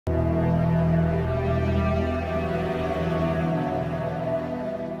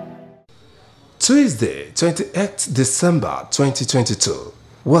Tuesday, 28th December 2022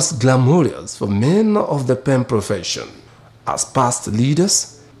 was glamorous for men of the pen profession, as past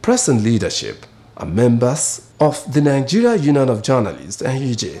leaders, present leadership, and members of the Nigeria Union of Journalists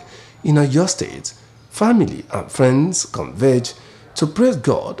 (NUJ) in Oyo State, family and friends converge to praise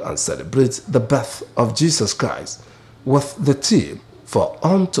God and celebrate the birth of Jesus Christ with the theme, "For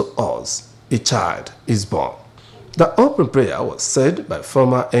unto us a child is born." The open prayer was said by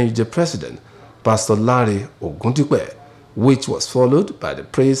former NUJ President Pastor Larry Ogundipe, which was followed by the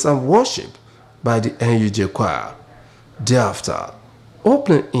praise and worship by the NUJ choir. Thereafter,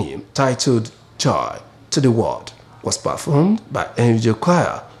 opening hymn titled "Joy to the World" was performed by NUJ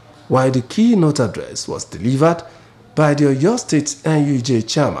choir, while the keynote address was delivered by the Oyo State NUJ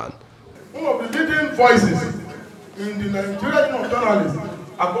chairman. One of the leading voices in the Nigerian Union of Journalists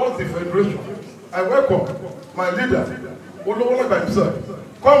across the Federation, I welcome my leader, Olówólàgbà himself,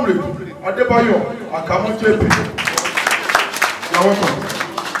 Comrade Adebayo Akamo JP. You're welcome.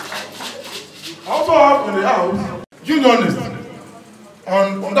 I also have in the house unionists.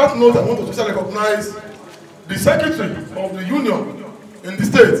 And on that note, I want to specially recognize the secretary of the union in the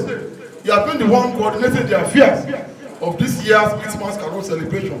state. He has been the one coordinating the affairs of this year's Xmas Carol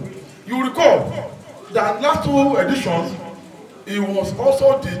celebration. You recall that last two editions, he was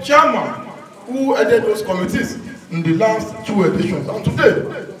also the chairman who headed those committees in the last two editions. And today,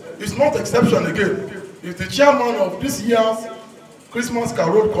 it's not exception again. He's the chairman of this year's Christmas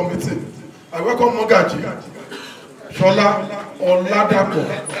Carol committee. I welcome Mogaji Shola Oladapo.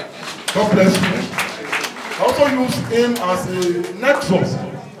 God bless you. I also use him as a nexus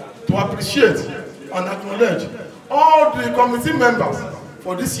to appreciate and acknowledge all the committee members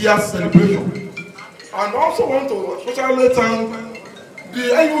for this year's celebration. And also want to especially thank the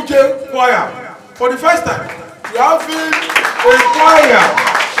NUJ choir. For the first time, we are having a choir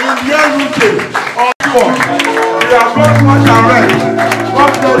in the NUJ. We are very much arranged.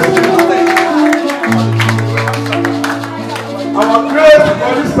 God bless you. Our great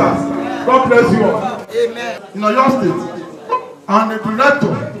choristers, God bless you all. Amen. In Oyo State, and the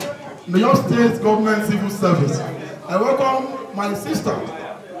director in Oyo State Government Civil Service, I welcome my sister,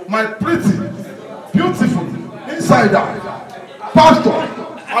 my pretty, beautiful insider, Pastor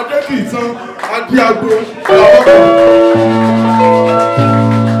Adekitan Adiago.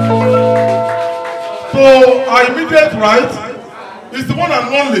 So our immediate right is the one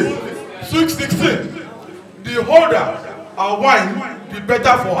and only 616, the holder. Our wine, the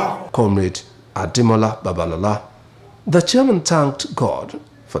better for her. Comrade Ademola Babalola. The chairman thanked God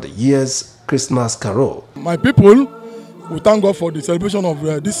for the year's Christmas Carol. My people, we thank God for the celebration of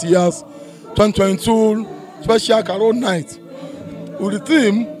this year's 2022 special Carol night with the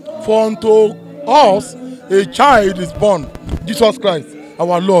theme, "For unto us a child is born, Jesus Christ,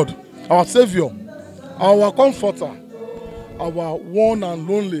 our Lord, our Savior, our Comforter, our one and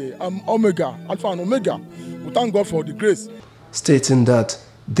only Omega, Alpha and Omega." We thank God for the grace. Stating that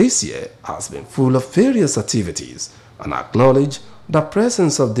this year has been full of various activities and acknowledge the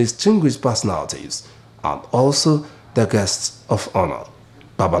presence of distinguished personalities and also the guests of honor.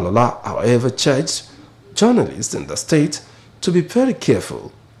 Babalola, however, charged journalists in the state to be very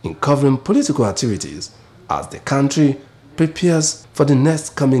careful in covering political activities as the country prepares for the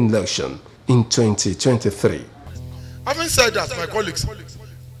next coming election in 2023. Having said that, my colleagues,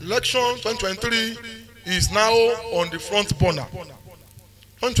 election 2023 is now on the front burner.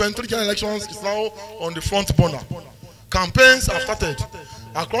 2023 general elections is now on the front burner. Campaigns have started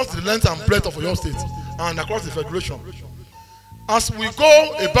across the length and breadth of Oyo State and across the Federation. As we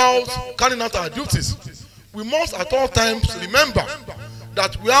go about carrying out our duties, we must at all times remember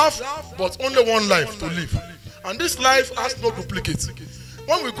that we have but only one life to live, and this life has no duplicate.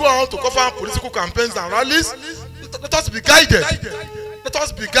 When we go out to cover political campaigns and rallies, let us be guided. Let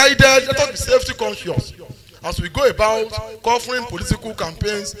us be guided, let us be safety conscious as we go about covering political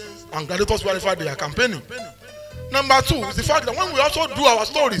campaigns and gladiators wherever they are campaigning. Number two is the fact that when we also do our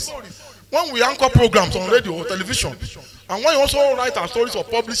stories, when we anchor programs on radio or television, and when we also write our stories or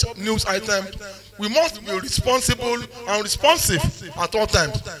publish news items, we must be responsible and responsive at all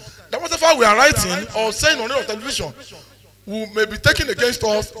times. That whatever we are writing or saying on radio or television may be taken against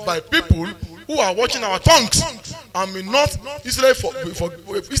us by people who are watching our tongues and may not easily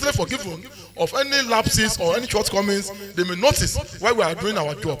forgiven of any lapses or any shortcomings they may notice while we are doing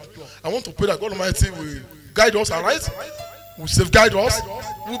our job. I want to pray that God Almighty will guide us aright, will safeguard us,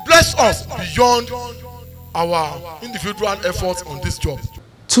 will bless us beyond our individual efforts on this job.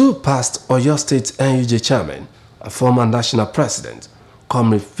 Two past Oyo State NUJ chairmen, a former national president,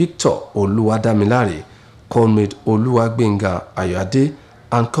 Comrade Victor Oluwadamilare, Comrade Oluwagbenga Ayode,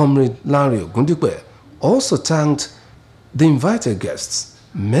 and Comrade Larry Ogundipe also thanked the invited guests,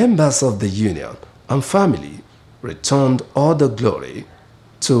 members of the union, and family, returned all the glory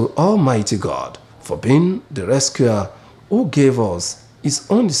to Almighty God for being the rescuer who gave us his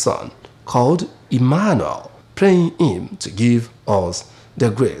only son, called Emmanuel, praying him to give us the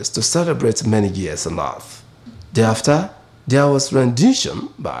grace to celebrate many years on earth. Thereafter, there was rendition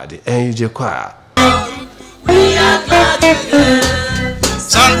by the NUJ choir. We are glad today.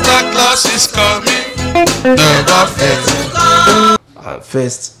 Santa Claus is coming. Never fail to come. Our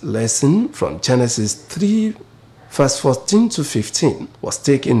first lesson from Genesis 3, verse 14 to 15 was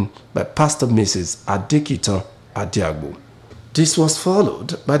taken by Pastor Mrs. Adekito Adiagbo. This was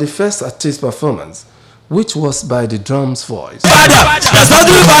followed by the first artist performance, which was by the drums voice. Father,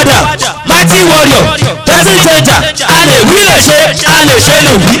 responsible father, mighty warrior, blessing changer, and a winner shake, and a shake,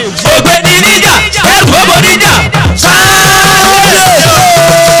 obey ninja, help ninja.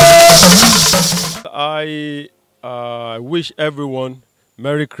 I wish everyone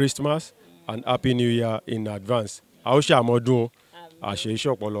Merry Christmas and Happy New Year in advance. And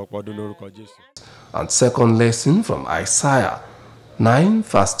second lesson from Isaiah 9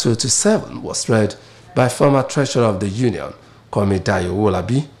 verse 2 to 7 was read by former treasurer of the union, Komidayo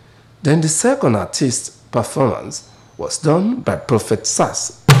Wolabi. Then the second artist performance was done by Prophet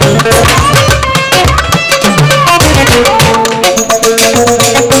Sass.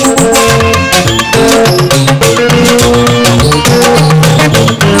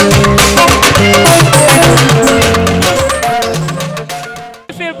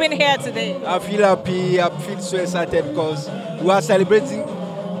 Here today? I feel happy, I feel so excited because we are celebrating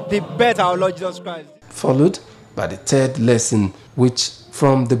the birth of our Lord Jesus Christ. Followed by the third lesson, which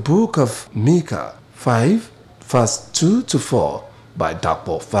from the book of Micah 5 verse 2 to 4 by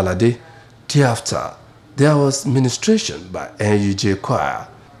Dapo Falade. Thereafter, there was ministration by NUJ choir.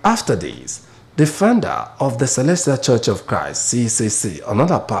 After this, the founder of the Celestial Church of Christ, CCC,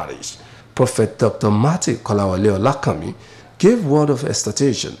 another parish, Prophet Dr. Mati Kolawole Olakami, gave word of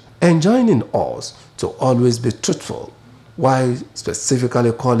exhortation, enjoining us to always be truthful, while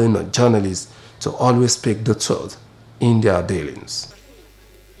specifically calling on journalists to always speak the truth in their dealings.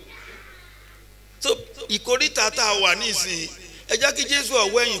 So, ìkórìtà tá a wà nísìnyí, ẹ jẹ́ kí Jésù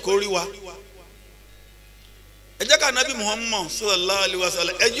ọ̀wọ́ ẹ̀yìn kó rí wa. Ẹ jẹ́ ká Nábì Muhammad sallallahu alaihi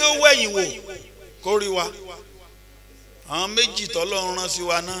wasallam, ẹ jẹ́ ọ̀wọ́ ẹ̀yìn wò kó rí wa. Àwọn méjì tọ́lọ́run rán sí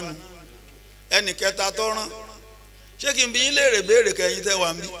wa náà nù. Ẹnì kẹta tó rán. Ṣé kí n bi yín léèrè béèrè kẹ́yìn tẹ́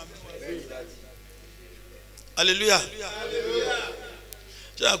wà ń bí? Hallelujah.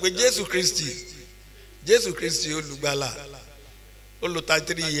 Ṣé àpè Jésù Kristi olùgbàlà ó lò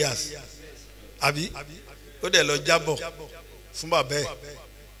 33 years àbí ó dẹ̀ lọ jábọ̀ fún bàbá ẹ̀.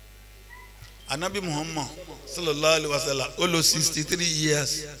 Ànábì Muhammad sallallahu alaihi wasallam ó lò 63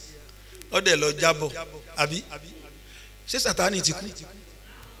 years ó dẹ̀ lọ jábọ̀ àbí ṣé Sátánì ti kú?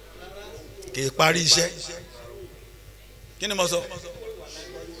 Kì í parí iṣẹ́. Kí ni mo sọ?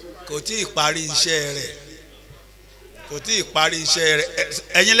 Kò tí ì parí iṣẹ́ rẹ̀. Kò tí ì parí iṣẹ́ rẹ̀.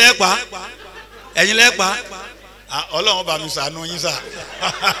 Ẹ̀yin lẹ́pa. Ọlọ́run bá mi ṣàánú yín sà.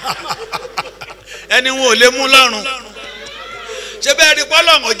 Ẹni wọn ò lè mú lọ́rùn. Ṣé bẹ́ẹ̀ rí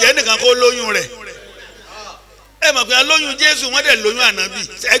pọ́lọ́run ọ̀jẹ́ nìkan kó lóyún rẹ̀? Ẹ mọ̀ pé lóyún Jésù wọ́n dẹ̀ lóyún Ànábì.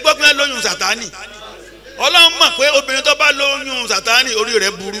 Ẹ gbọ́ pé lóyún Sátánì. Ọlọ́run mọ̀ pé obìnrin tó bá lóyún Sátánì orí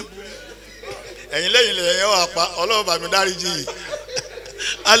rẹ̀ burú. Ẹ̀yin lẹ́yìn lẹ́yìn wà pa Ọlọ́run bá mi dáríjì yìí.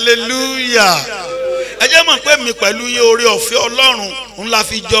 Hallelujah. Ẹ jẹ́ mọ̀ pé mi pẹ̀lú yín oore ọ̀fẹ́ Ọlọ́run ńlá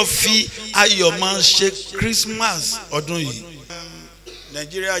fi jọ fi ayọ̀ máa ṣe Christmas ọdún yìí.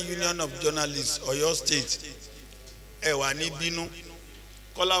 Nigeria Union of Journalists, Ọ̀yọ́ State, ẹ wà ní bínú.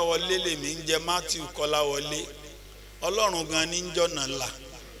 Kọ́láwọlé lèmi ń jẹ́ Matthew Kọ́láwọlé. Ọlọ́run gan ni ń jọ̀nà là.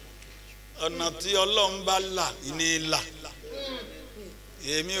 Ọ̀nà tí Ọlọ́run bá là ní là.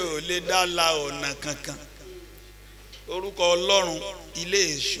 Èmi ò lè dá la ọ̀nà kankan. Orúkọ Ọlọ́run ilé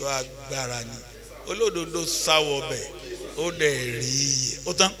ìṣọ́ agbára ni. Olódodo sáwọ bẹ̀ ó dẹ̀ rí iye.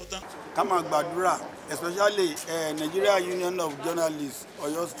 Ó tán. Ká máa gbàdúrà, especially Nigeria Union of Journalists,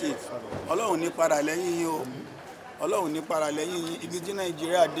 Ọ̀yọ́ State. Ọlọ́run ní padà lẹ́yìn yín o. Ọlọ́run ní padà lẹ́yìn yín. Ibi tí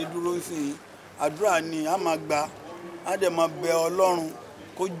Nàìjíríà dé dúró sí i. Àdúrà ni a máa gbà. A dẹ̀ máa bẹ Ọlọ́run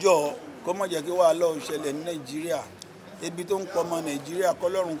kó jọ̀ kó má jẹ́ kí wàhálà ó ṣẹlẹ̀ ní Nàìjíríà. Ebi tó ń pọ̀ ọmọ Nàìjíríà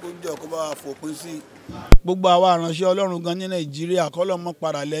kọ́lọ́run kó jọ̀ kó bá wa fòpin sí. Gbogbo àwa aránṣẹ́ Ọlọ́run gan ní Nàìjíríà kọ́lọ́run má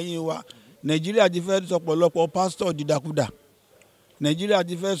padà lẹ́yìn wa. Nàìjíríà ti fẹ́ sọ ọ̀pọ̀lọpọ̀ pásítọ̀ di ìdàkudà. Nàìjíríà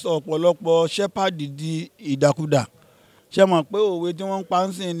ti fẹ́ sọ ọ̀pọ̀lọpọ̀ ṣẹ́pàdì di ìdàkudà. Ṣé mọ̀ pé òwe tí wọ́n ń pa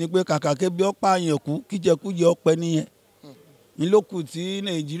ń sìn ni pé kàkà kébi ọ̀pá àyàn kú kíjẹkújẹ ọpẹ́ nìyẹn. Ìlókù tí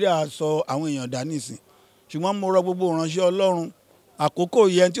Nàìjíríà sọ àwọn èèyàn dá nísìn. Ṣùgbọ́n mo rọ gbogbo ìránṣẹ́ Ọlọ́run àkókò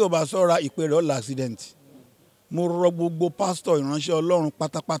yẹn tí ò bá ṣọ́ra ìpè rẹ̀ ó la accident. Mo rọ gbogbo pásítọ̀ ìránṣẹ́ Ọlọ́run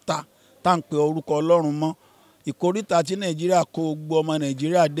pátápátá tá à ń pe orúkọ Ọlọ́run mọ́. Ìkóríta tí Nàìjíríà kó gbogbo ọmọ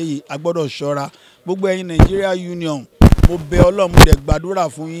Nàìjíríà dé yìí a gbọ́dọ̀ ṣọ́ra. Gbogbo ẹ̀yin Nigeria Union mo bẹ Ọlọ́run mo dẹ̀ gbàdúrà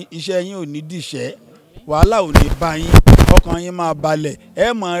fún yín, iṣẹ́ yín ò ní dìṣẹ́, wàhálà ò ní bá yín, ọkàn yín máa balẹ̀,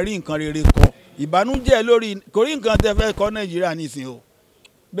 ẹ máa rí nǹkan rere kọ. Ìbànújẹ́ lórí kò rí nǹkan tẹ́ fẹ́ kọ́ Nàìjíríà nísìnyí o.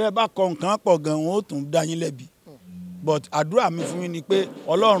 Bẹ́ẹ̀ bá kọ nǹkan pọ̀ gan wọn ó tún dá yín lẹ́bi. But àdúrà mi fún yín ni pé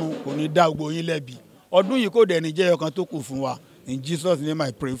Ọlọ́run kò ní dá gbogbo yín lẹ́bi. Ọdún yìí kò dẹ̀ ní jẹ́ ọ̀kan tó kù fún wa. In Jesus' name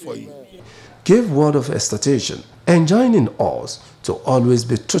I pray for you. Gave word of exhortation, enjoining us to always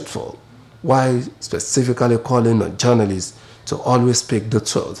be truthful, while specifically calling on journalists to always speak the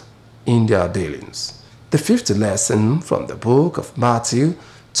truth in their dealings. The fifth lesson from the book of Matthew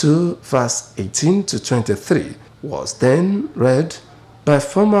 2 verse 18 to 23 was then read by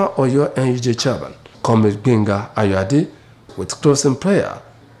former Oyo NUJ chairman, Comrade Gbenga Ayode, with closing prayer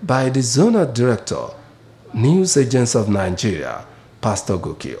by the zonal director, News Agents of Nigeria, Pastor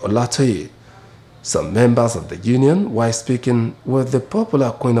Goke Olatoye. Some members of the union, while speaking with the popular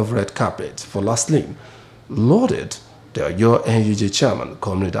Queen of Red Carpet for last name, lauded the Oyo NUJ chairman,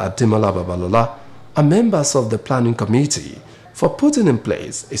 Comrade Ademola Babalola, and members of the planning committee for putting in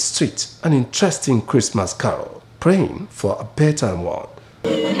place a sweet and interesting Christmas carol, praying for a better one.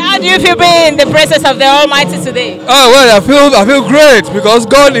 How do you feel being in the presence of the Almighty today? Oh well, I feel great because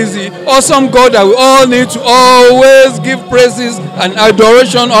God is the awesome God that we all need to always give praises and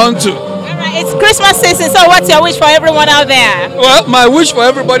adoration unto. It's Christmas season, so what's your wish for everyone out there? Well, my wish for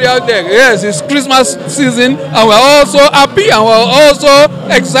everybody out there, yes, it's Christmas season and we're also happy and we're also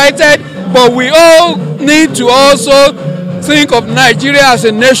excited, but we all need to also think of Nigeria as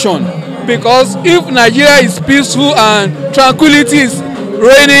a nation, because if Nigeria is peaceful and tranquility is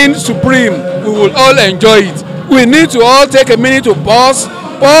reigning supreme, we will all enjoy it. We need to all take a minute to pause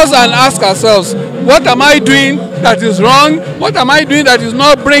and ask ourselves, what am I doing that is wrong? What am I doing that is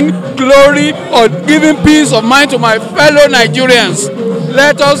not bring glory or giving peace of mind to my fellow Nigerians?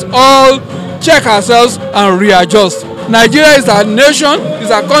 Let us all check ourselves and readjust. Nigeria is our nation, is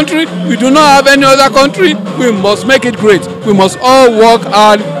our country. We do not have any other country. We must make it great. We must all work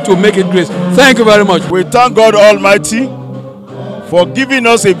hard to make it great. Thank you very much. We thank God Almighty for giving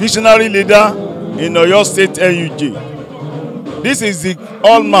us a visionary leader in Oyo State NUJ. This is the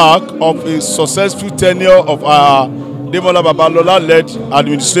hallmark of a successful tenure of our Ademola Babalola-led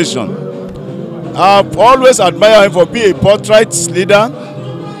administration. I've always admired him for being a portrait leader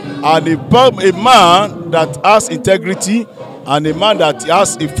and a man that has integrity and a man that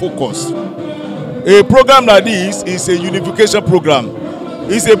has a focus. A program like this is a unification program.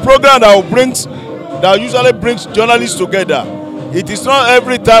 It's a program that usually brings journalists together. It is not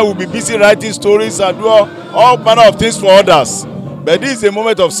every time we'll be busy writing stories and do all manner of things for others. But this is a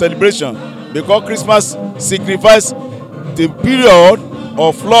moment of celebration because Christmas signifies the period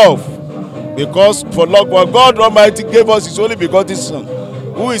of love. Because for love, what God Almighty gave us His only begotten Son,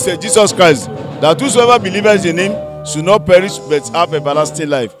 who is a Jesus Christ, that whosoever believes in Him should not perish but have everlasting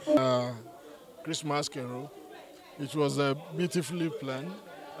life. Christmas carol, it was beautifully planned,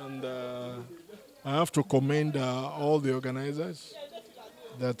 and I have to commend all the organizers.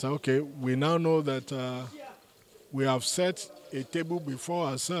 That okay, we now know that we have set a table before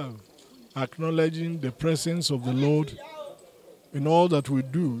ourselves, acknowledging the presence of the Lord in all that we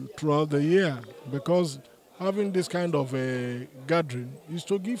do throughout the year, because having this kind of a gathering is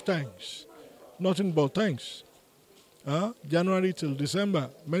to give thanks, nothing but thanks. January till December,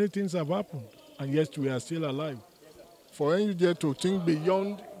 many things have happened, and yet we are still alive. For NUJ to think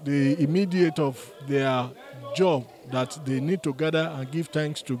beyond the immediate of their job, that they need to gather and give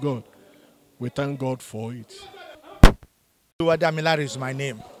thanks to God, we thank God for it. Adamilari is my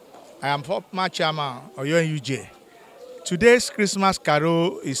name. I am former chairman of NUJ. Today's Christmas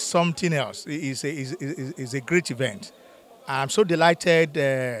carol is something else. It is a great event. I'm so delighted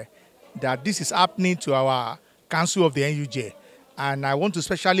that this is happening to our council of the NUJ. And I want to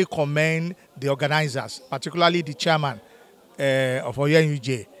especially commend the organizers, particularly the chairman of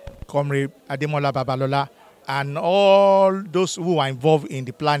NUJ, Comrade Ademola Babalola, and all those who are involved in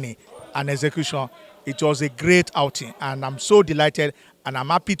the planning and execution. It was a great outing, and I'm so delighted, and I'm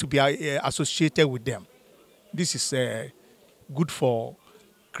happy to be associated with them. This is good for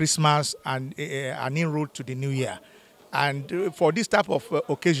Christmas and an inroad to the new year. And for this type of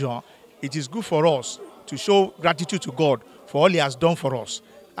occasion, it is good for us to show gratitude to God for all He has done for us.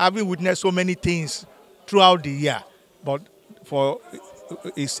 Having witnessed so many things throughout the year, but for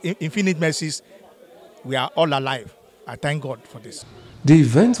His infinite mercies, we are all alive. I thank God for this. The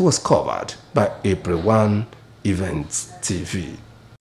event was covered by April 1 Events TV.